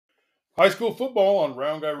High school football on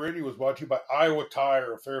Round Guy Radio was brought to you by Iowa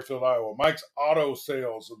Tire of Fairfield, Iowa, Mike's Auto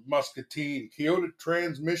Sales of Muscatine, Kyoto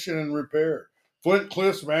Transmission and Repair, Flint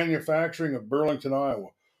Cliffs Manufacturing of Burlington, Iowa,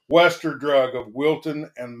 Wester Drug of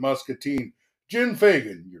Wilton and Muscatine, Jen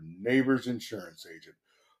Fagan, your neighbor's insurance agent,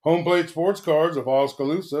 Home Plate Sports Cards of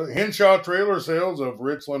Oskaloosa, Henshaw Trailer Sales of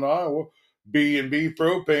Richland, Iowa, B&B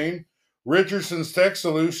Propane, Richardson's Tech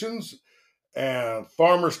Solutions, and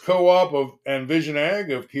Farmers Co-op and Vision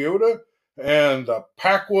Ag of Kyoto, and the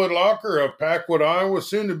Packwood Locker of Packwood, Iowa,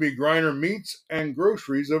 soon to be Griner Meats and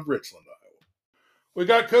Groceries of Richland, Iowa. We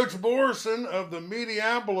got Coach Borrison of the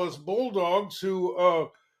Mediapolis Bulldogs who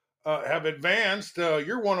have advanced.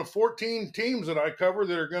 You're one of 14 teams that I cover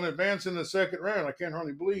that are going to advance in the second round. I can't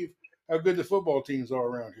hardly believe how good the football teams are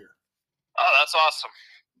around here. Oh, that's awesome.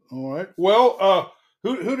 All right. Well,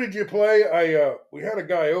 who did you play? We had a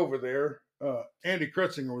guy over there. Andy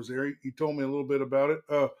Kretzinger was there. He told me a little bit about it.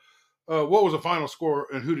 What was the final score,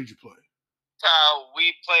 and who did you play?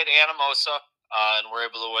 We played Anamosa, and we're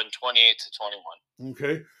able to win 28-21.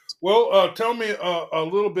 Okay. Well, tell me a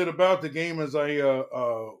little bit about the game as I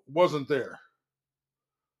wasn't there.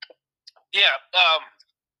 Yeah.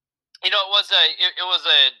 It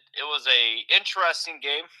was a interesting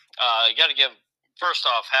game. You got to give first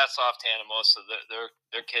off hats off to Anamosa.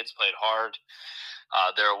 Their kids played hard.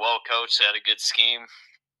 They're well coached. They had a good scheme.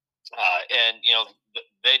 And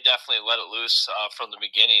they definitely let it loose from the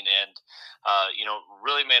beginning, and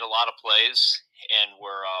really made a lot of plays, and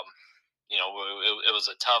were it was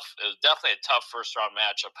definitely a tough first round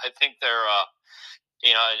matchup. I think they're I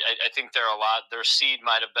think they're their seed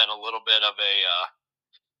might have been a little bit of a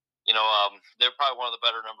they're probably one of the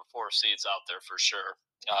better number 4 seeds out there for sure.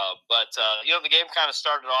 But the game kind of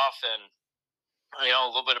started off, and a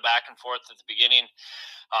little bit of back and forth at the beginning.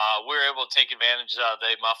 We were able to take advantage.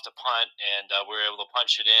 They muffed a punt, and we were able to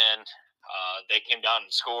punch it in. They came down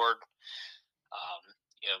and scored.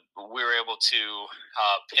 We were able to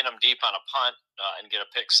pin them deep on a punt and get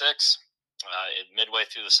a pick six midway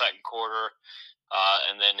through the second quarter,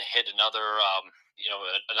 and then hit another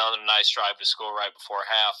nice drive to score right before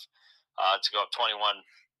half to go up 21-7,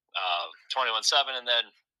 and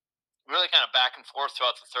then really kind of back and forth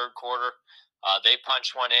throughout the third quarter. They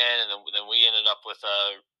punched one in, and then we ended up with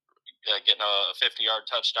getting a 50-yard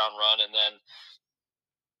touchdown run, and then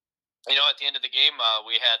at the end of the game,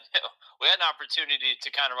 we had an opportunity to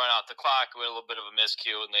kind of run out the clock. We had a little bit of a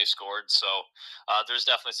miscue, and they scored. So there's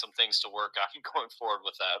definitely some things to work on going forward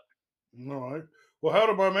with that. All right. Well, how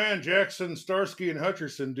did my man Jackson, Starsky, and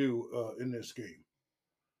Hutcherson do in this game?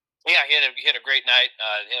 Yeah, he had a great night.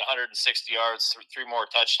 Hit 160 yards, 3 more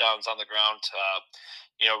touchdowns on the ground.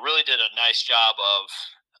 Really did a nice job of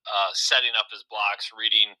setting up his blocks,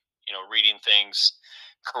 reading things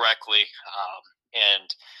correctly, and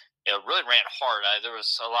really ran hard. There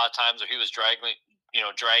was a lot of times where he was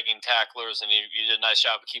dragging tacklers, and he did a nice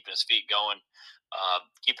job of keeping his feet going,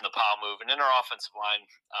 keeping the pile moving. And our offensive line,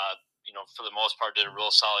 for the most part, did a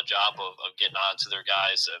real solid job of getting on to their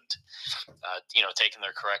guys and, taking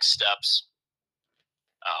their correct steps.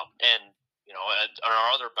 And our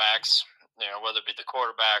other backs, whether it be the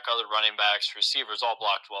quarterback, other running backs, receivers, all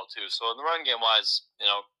blocked well too. So in the run game wise,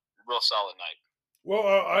 real solid night. Well,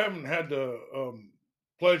 I haven't had the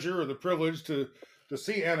pleasure or the privilege to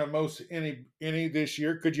see Anamosa any this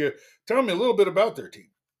year. Could you tell me a little bit about their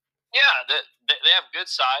team? Yeah, they have good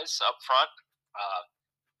size up front.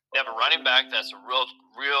 They have a running back that's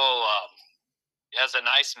has a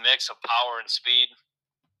nice mix of power and speed.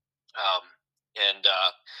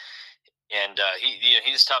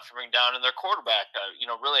 He's tough to bring down. And their quarterback,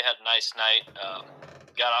 really had a nice night.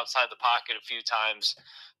 Got outside the pocket a few times.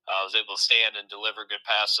 Was able to stand and deliver good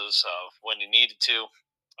passes when he needed to.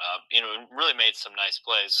 Really made some nice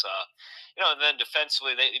plays. And then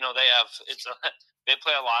defensively, they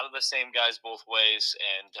play a lot of the same guys both ways,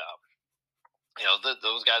 and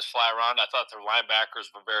those guys fly around. I thought their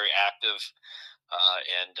linebackers were very active,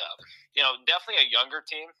 and definitely a younger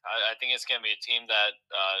team. I think it's going to be a team that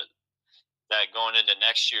going into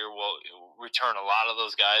next year will return a lot of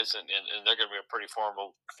those guys, and they're going to be a pretty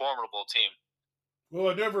formidable team. Well,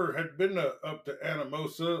 I never had been up to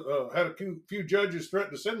Anamosa. Had a few judges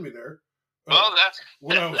threaten to send me there. That's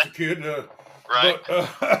when I was a kid. Right.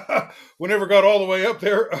 But we never got all the way up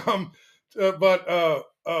there. But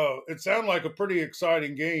it sounded like a pretty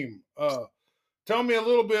exciting game. Tell me a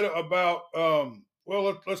little bit about.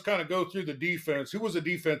 Let's kind of go through the defense. Who was the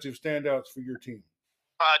defensive standouts for your team?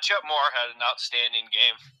 Chet Moore had an outstanding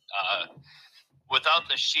game. Without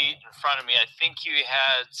the sheet in front of me, I think he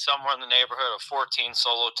had somewhere in the neighborhood of 14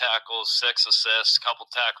 solo tackles, 6 assists, a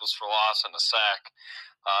couple tackles for loss, and a sack.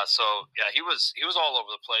 So yeah, he was all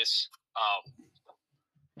over the place.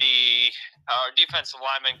 Our defensive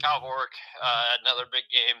lineman Cal Bork had another big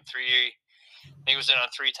game. He was in on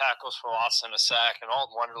 3 tackles for loss and a sack, and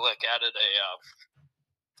Alton Wunderlich added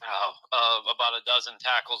about a dozen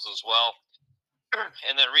tackles as well.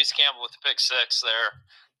 And then Reese Campbell with the pick 6 there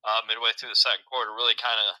midway through the second quarter really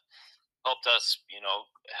kind of helped us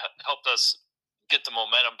get the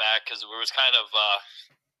momentum back, because it was kind of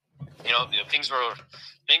things were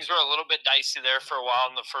a little bit dicey there for a while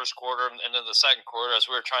in the first quarter and in the second quarter as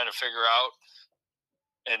we were trying to figure out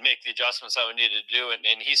and make the adjustments that we needed to do. And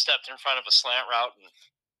he stepped in front of a slant route and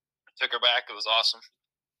took her back. It was awesome.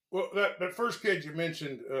 Well, that first kid you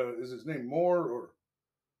mentioned, is his name Moore or?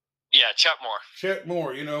 Yeah, Chet Moore. Chet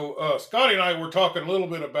Moore. Scotty and I were talking a little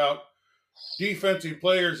bit about defensive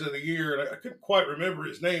players of the year, and I couldn't quite remember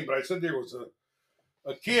his name, but I said there was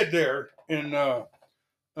a kid there in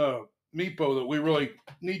MEPO that we really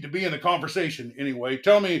need to be in the conversation anyway.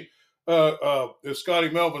 Tell me, if Scotty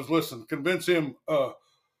Melvin's listening, convince him why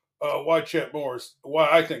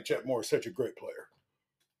I think Chet Moore is such a great player.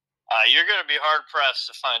 You're going to be hard pressed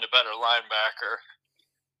to find a better linebacker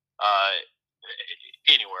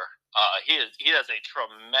anywhere. He does a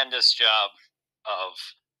tremendous job of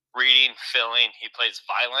reading, filling. He plays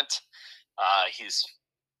violent.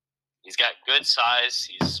 He's got good size.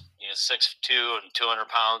 He's 6'2" and 200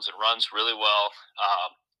 pounds and runs really well.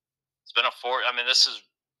 It's been this is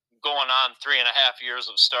going on 3.5 years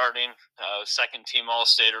of starting. Second team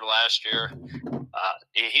All-Stater last year.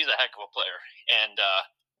 He's a heck of a player, and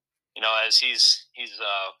as he's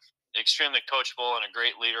extremely coachable and a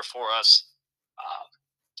great leader for us.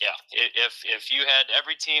 If you had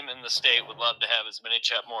every team in the state would love to have as many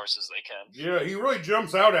Chet Moores as they can. Yeah, he really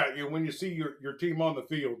jumps out at you when you see your team on the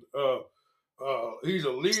field. He's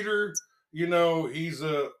a leader. He's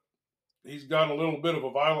got a little bit of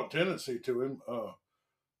a violent tendency to him.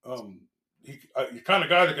 He's the kind of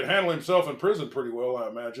guy that can handle himself in prison pretty well, I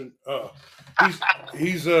imagine.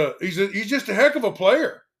 He's just a heck of a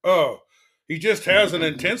player. He just has an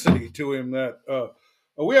intensity to him that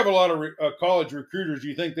we have a lot of college recruiters. Do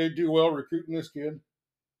you think they do well recruiting this kid?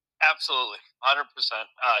 Absolutely, 100%.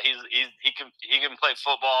 He can play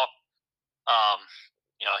football.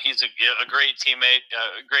 He's a great teammate,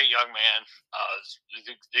 a great young man.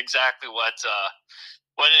 Exactly what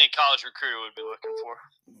any college recruiter would be looking for.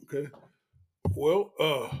 Okay. Well,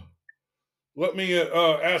 let me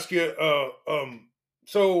ask you.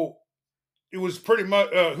 So it was pretty much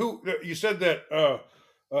who you said that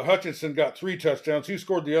Hutchinson got 3 touchdowns. Who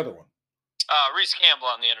scored the other one? Reese Campbell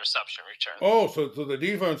on the interception return. Oh, so the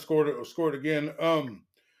defense scored again.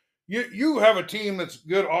 You have a team that's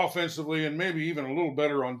good offensively and maybe even a little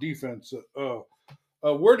better on defense.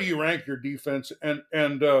 Where do you rank your defense, and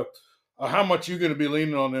how much are you going to be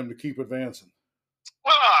leaning on them to keep advancing?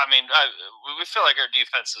 Well, we feel like our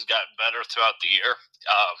defense has gotten better throughout the year.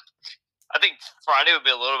 I think Friday would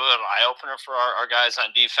be a little bit of an eye opener for our guys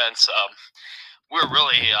on defense. We're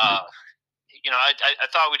really, I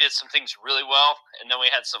thought we did some things really well, and then we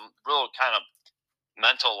had some real kind of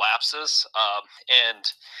mental lapses. And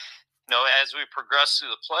as we progress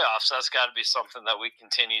through the playoffs, that's got to be something that we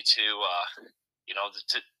continue to,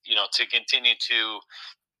 to continue to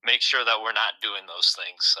make sure that we're not doing those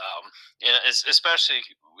things. Especially,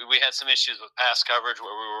 we had some issues with pass coverage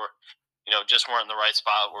where we were, just weren't in the right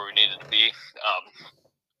spot where we needed to be.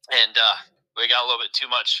 And we got a little bit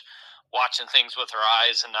too much watching things with our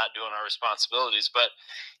eyes and not doing our responsibilities. But,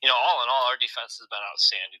 all in all, our defense has been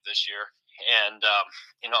outstanding this year. And,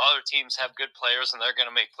 other teams have good players and they're going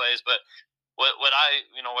to make plays. But what I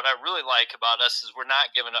really like about us is we're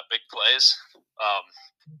not giving up big plays.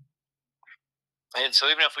 And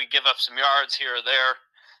so even if we give up some yards here or there,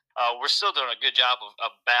 we're still doing a good job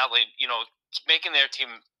of battling, making their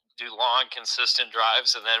team do long, consistent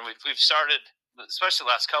drives. And then we've started, especially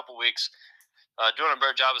the last couple of weeks, doing a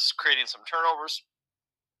better job of creating some turnovers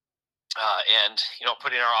and,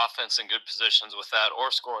 putting our offense in good positions with that or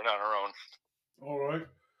scoring on our own. All right.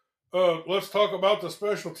 Let's talk about the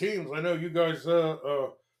special teams. I know you guys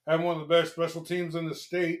have one of the best special teams in the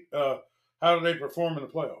state. How do they perform in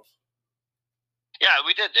the playoffs? Yeah,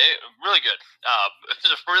 we did really good. It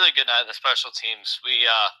was a really good night of the special teams. We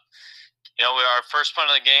our first punt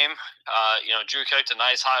of the game, Drew kicked a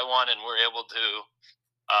nice high one, and we were able to.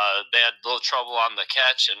 They had a little trouble on the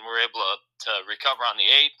catch, and we were able to recover on the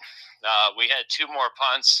 8. We had 2 more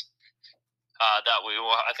punts that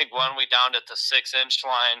I think one we downed at the 6-inch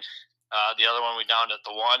line, the other one we downed at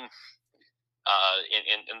the 1.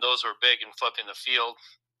 And those were big in flipping the field,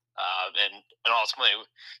 and ultimately,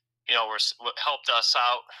 what helped us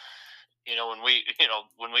out when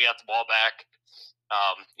we got the ball back,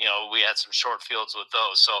 we had some short fields with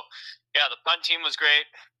those. So, yeah, the punt team was great.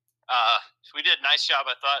 We did a nice job,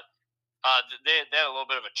 I thought. They had a little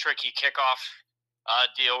bit of a tricky kickoff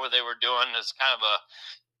deal where they were doing this kind of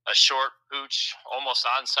a short pooch, almost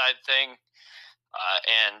onside thing,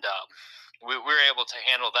 and we were able to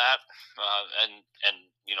handle that and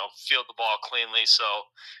field the ball cleanly. So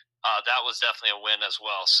that was definitely a win as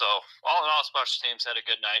well. So all in all, special teams had a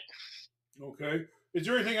good night. Okay. Is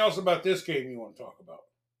there anything else about this game you want to talk about?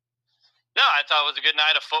 No, I thought it was a good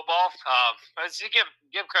night of football.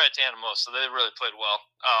 Give credit to Anamosa. They really played well.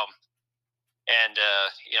 I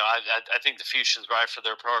think the future's bright for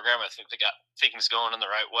their program. I think they got things going in the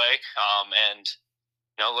right way.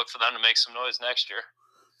 Look for them to make some noise next year.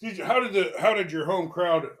 How did your home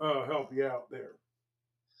crowd help you out there?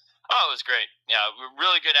 Oh, it was great. Yeah,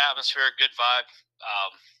 really good atmosphere, good vibe.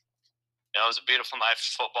 It was a beautiful night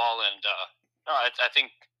for football, and I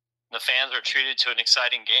think the fans were treated to an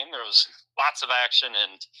exciting game. There was lots of action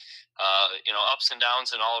and ups and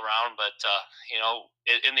downs and all around. But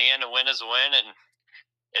in the end, a win is a win, and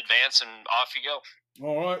advance and off you go.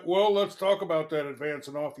 All right. Well, let's talk about that advance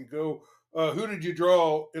and off you go. Who did you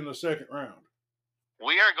draw in the second round?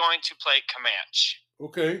 We are going to play Camanche.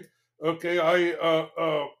 Okay.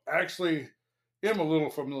 I actually am a little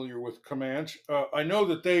familiar with Camanche. I know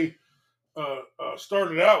that they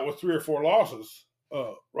started out with 3 or 4 losses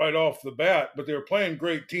right off the bat, but they were playing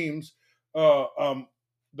great teams. The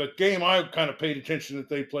game I kind of paid attention that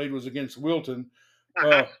they played was against Wilton.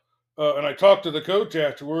 And I talked to the coach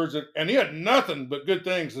afterwards, and he had nothing but good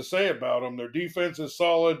things to say about them. Their defense is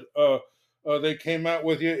solid. They came out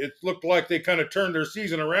with you. It looked like they kind of turned their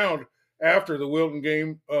season around after the Wilton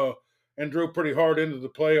game and drove pretty hard into the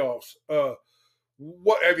playoffs.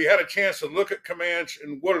 What have you had a chance to look at Camanche,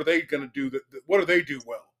 and what are they going to do? What do they do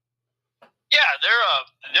well? Yeah,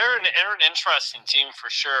 they're an interesting team for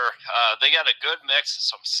sure. They got a good mix of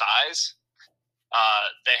some size.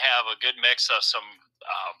 They have a good mix of some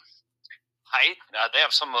height. They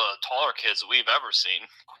have some of the taller kids that we've ever seen.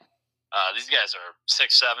 These guys are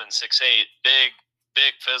 6'7", 6'8",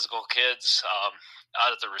 big physical kids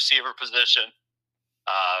out at the receiver position.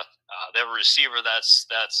 They have a receiver that's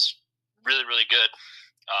really, really good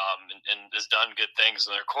and has done good things.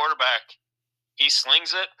 And their quarterback, he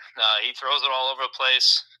slings it. He throws it all over the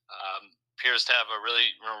place. Appears to have a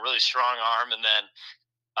really strong arm. And then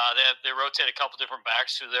they rotate a couple different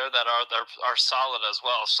backs through there that are solid as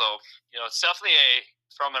well. So it's definitely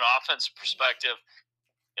from an offensive perspective.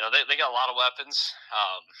 They got a lot of weapons.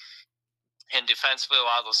 And defensively, a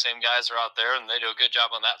lot of those same guys are out there, and they do a good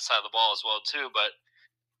job on that side of the ball as well too. But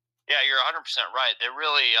yeah, you're 100% right. They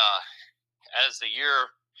really, as the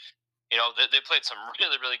year, they played some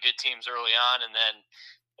really, really good teams early on, and then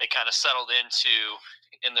they kind of settled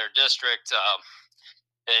in their district.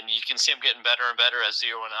 And you can see them getting better and better as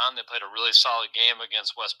the year went on. They played a really solid game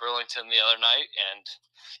against West Burlington the other night, and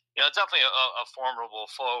it's definitely a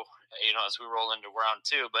formidable foe. As we roll into round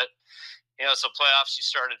 2, but so playoffs, you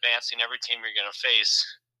start advancing. Every team you're going to face,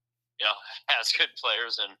 has good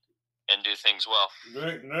players and do things well.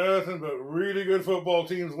 There ain't nothing but really good football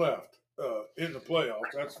teams left in the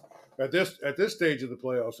playoffs. That's at this stage of the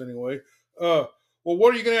playoffs anyway. Well,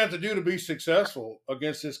 what are you going to have to do to be successful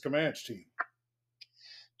against this Camanche team?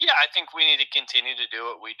 Yeah, I think we need to continue to do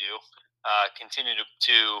what we do. Continue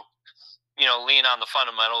to lean on the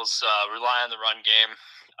fundamentals, rely on the run game,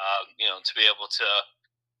 to be able to,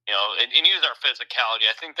 and use our physicality.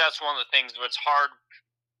 I think that's one of the things where it's hard.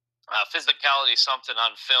 Physicality is something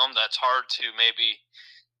on film that's hard to maybe,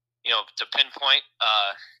 to pinpoint.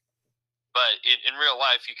 But in real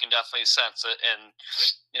life, you can definitely sense it. And,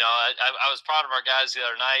 I was proud of our guys the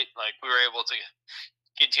other night. Like, we were able to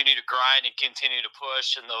continue to grind and continue to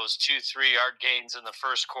push, and those 2-3 yard gains in the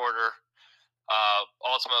first quarter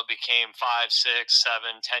ultimately became 5, 6,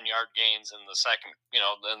 7, 10 yard gains in the second,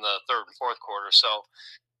 in the third and fourth quarter. So,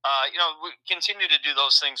 we continue to do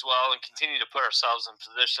those things well and continue to put ourselves in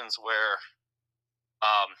positions where,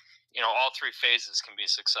 all 3 phases can be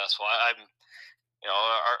successful.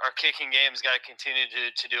 Our kicking game's got to continue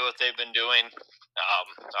to do what they've been doing.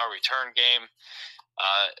 Our return game.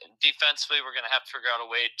 Defensively, we're going to have to figure out a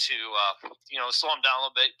way to, slow them down a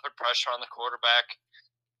little bit, put pressure on the quarterback.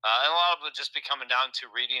 And a lot of it just be coming down to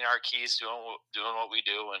reading our keys, doing what we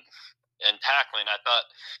do, and tackling. I thought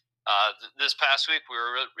this past week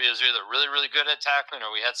it was either really, really good at tackling,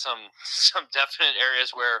 or we had some definite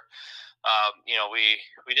areas where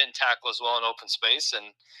we didn't tackle as well in open space, and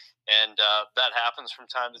that happens from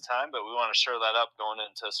time to time. But we want to shore that up going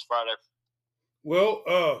into this Friday. Well,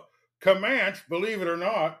 Camanche, believe it or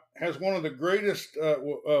not, has one of the greatest,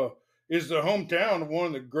 is the hometown of one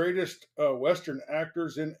of the greatest Western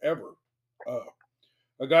actors in ever.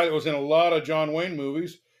 A guy that was in a lot of John Wayne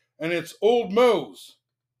movies, and it's Old Mose.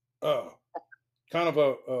 Kind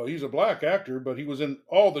of he's a black actor, but he was in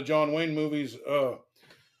all the John Wayne movies.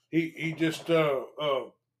 He just played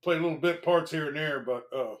little bit parts here and there, but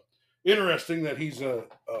interesting that he's an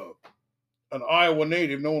Iowa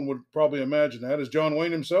native. No one would probably imagine that, as John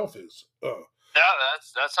Wayne himself is. Yeah,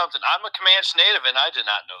 that's something. I'm a Comanche native, and I did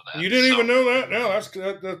not know that. You didn't even know that? No, that's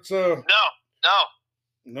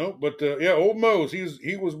no. But yeah, Old Mose.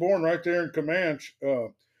 He was born right there in Camanche.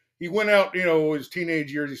 He went out, his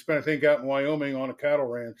teenage years. He spent, I think, out in Wyoming on a cattle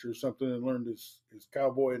ranch or something, and learned his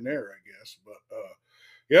cowboy in there, I guess. But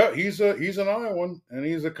yeah, he's an Iowan, and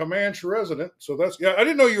he's a Camanche resident. So I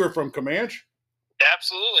didn't know you were from Camanche.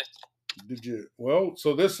 Absolutely. Did you? Well,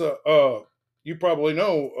 so this you probably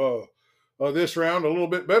know this round a little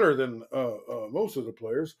bit better than most of the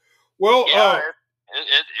players. Well, yeah,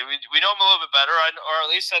 we know them a little bit better, or at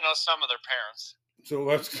least I know some of their parents. So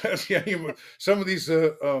that's yeah. Some of these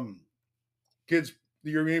kids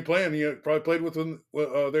you're going to be playing, you probably played with them,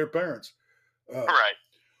 their parents. Right.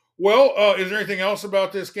 Well, is there anything else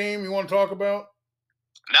about this game you want to talk about?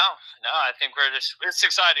 No. I think it's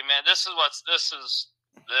exciting, man. It's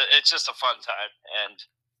just a fun time, and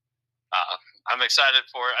I'm excited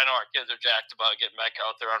for it. I know our kids are jacked about getting back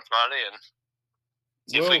out there on Friday and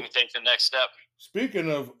see if we can take the next step.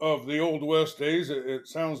 Speaking of the Old West days, it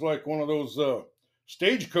sounds like one of those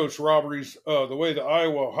stagecoach robberies. The way the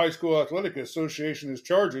Iowa High School Athletic Association is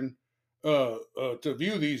charging to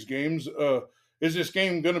view these games. Is this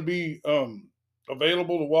game going to be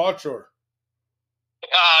available to watch, or?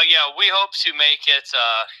 Yeah, we hope to make it.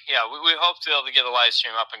 We hope to be able to get a live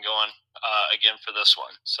stream up and going again for this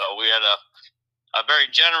one. So we had a very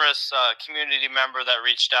generous community member that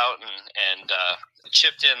reached out and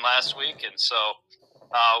chipped in last week, and so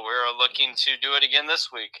we're looking to do it again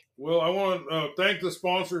this week. Well, I want to thank the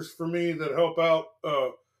sponsors for me that help out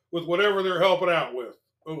with whatever they're helping out with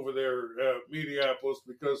over there at Mediapolis,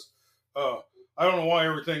 because I don't know why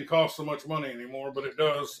everything costs so much money anymore, but it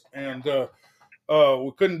does, and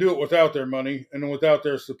we couldn't do it without their money and without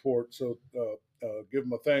their support. So give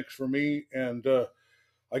them a thanks for me, and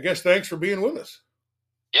I guess thanks for being with us.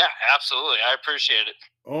 Yeah, absolutely. I appreciate it.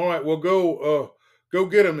 All right, well, go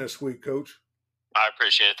get them this week, Coach. I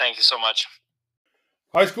appreciate it. Thank you so much.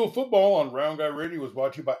 High school football on Round Guy Radio was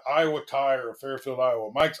brought to you by Iowa Tire of Fairfield,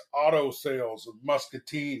 Iowa, Mike's Auto Sales of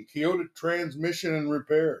Muscatine, Kyoto Transmission and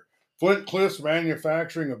Repair, Flint Cliffs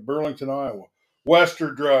Manufacturing of Burlington, Iowa,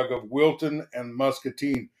 Wester Drug of Wilton and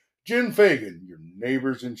Muscatine, Jen Fagan, your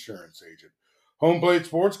neighbor's insurance agent, Home Plate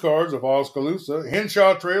Sports Cars of Oskaloosa,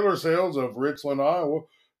 Henshaw Trailer Sales of Richland, Iowa,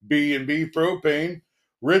 B&B Propane,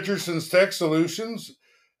 Richardson's Tech Solutions,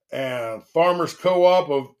 and Farmers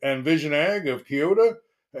Co-op and Vision Ag of Kyoto,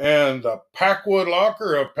 and the Packwood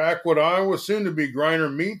Locker of Packwood, Iowa, soon to be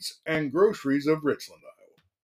Griner Meats and Groceries of Richland,